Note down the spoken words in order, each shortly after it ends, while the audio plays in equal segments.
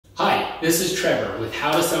this is Trevor with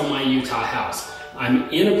How to Sell My Utah House. I'm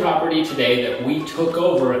in a property today that we took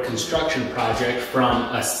over a construction project from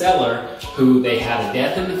a seller who they had a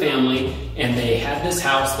death in the family, and they had this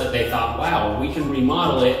house that they thought, wow, we can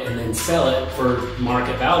remodel it and then sell it for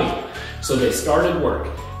market value. So they started work.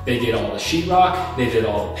 They did all the sheetrock, they did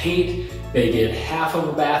all the paint, they did half of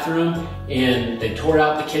a bathroom, and they tore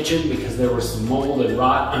out the kitchen because there was some mold and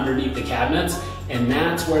rot underneath the cabinets. And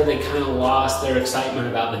that's where they kind of lost their excitement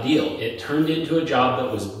about the deal. It turned into a job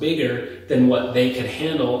that was bigger than what they could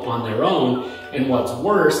handle on their own. And what's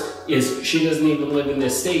worse is she doesn't even live in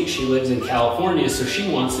this state. She lives in California, so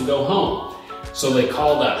she wants to go home. So they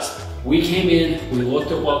called us. We came in, we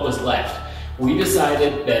looked at what was left. We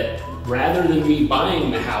decided that rather than me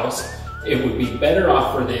buying the house, it would be better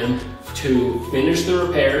off for them to finish the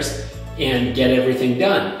repairs and get everything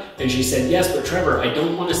done. And she said, yes, but Trevor, I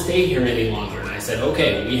don't want to stay here any longer. And I said,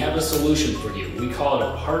 okay, we have a solution for you. We call it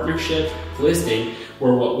a partnership listing,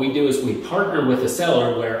 where what we do is we partner with a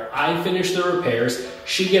seller where I finish the repairs,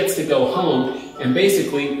 she gets to go home, and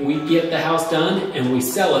basically we get the house done and we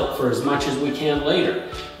sell it for as much as we can later.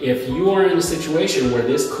 If you are in a situation where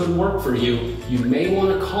this could work for you, you may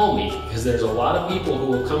want to call me, because there's a lot of people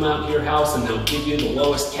who will come out to your house and they'll give you the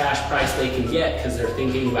lowest cash price they can get because they're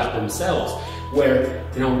thinking about themselves. Where,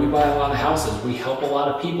 you know, we buy a lot of houses, we help a lot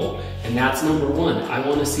of people, and that's number one. I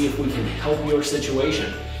want to see if we can help your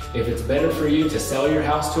situation. If it's better for you to sell your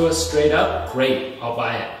house to us straight up, great, I'll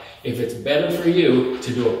buy it. If it's better for you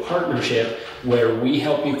to do a partnership where we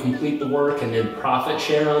help you complete the work and then profit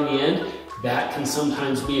share on the end, that can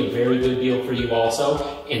sometimes be a very good deal for you also,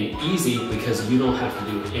 and easy because you don't have to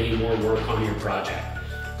do any more work on your project.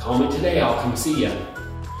 Call me today, I'll come see you.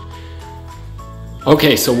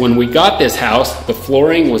 Okay, so when we got this house, the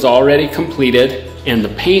flooring was already completed and the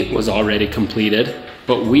paint was already completed,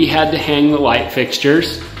 but we had to hang the light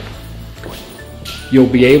fixtures. You'll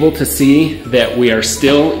be able to see that we are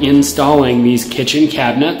still installing these kitchen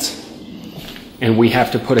cabinets, and we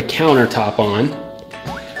have to put a countertop on.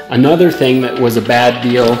 Another thing that was a bad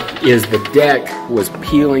deal is the deck was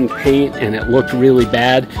peeling paint and it looked really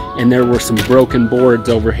bad, and there were some broken boards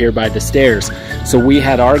over here by the stairs. So we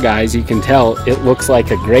had our guys, you can tell, it looks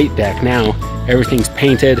like a great deck now. Everything's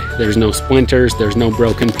painted, there's no splinters, there's no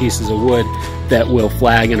broken pieces of wood that will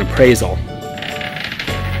flag an appraisal.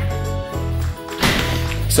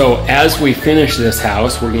 So as we finish this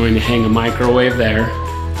house, we're going to hang a microwave there.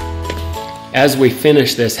 As we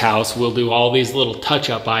finish this house, we'll do all these little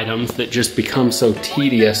touch-up items that just become so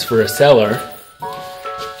tedious for a seller.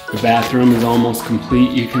 The bathroom is almost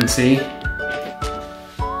complete, you can see.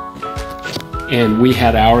 And we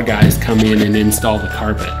had our guys come in and install the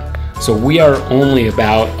carpet. So we are only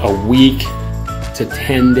about a week to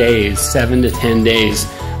 10 days, 7 to 10 days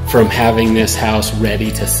from having this house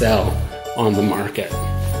ready to sell on the market.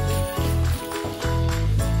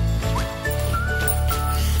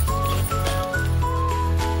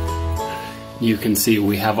 You can see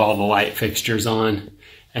we have all the light fixtures on,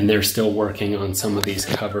 and they're still working on some of these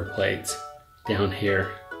cover plates down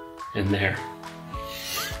here and there.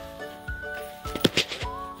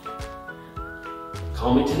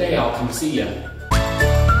 Call me today, I'll come see you.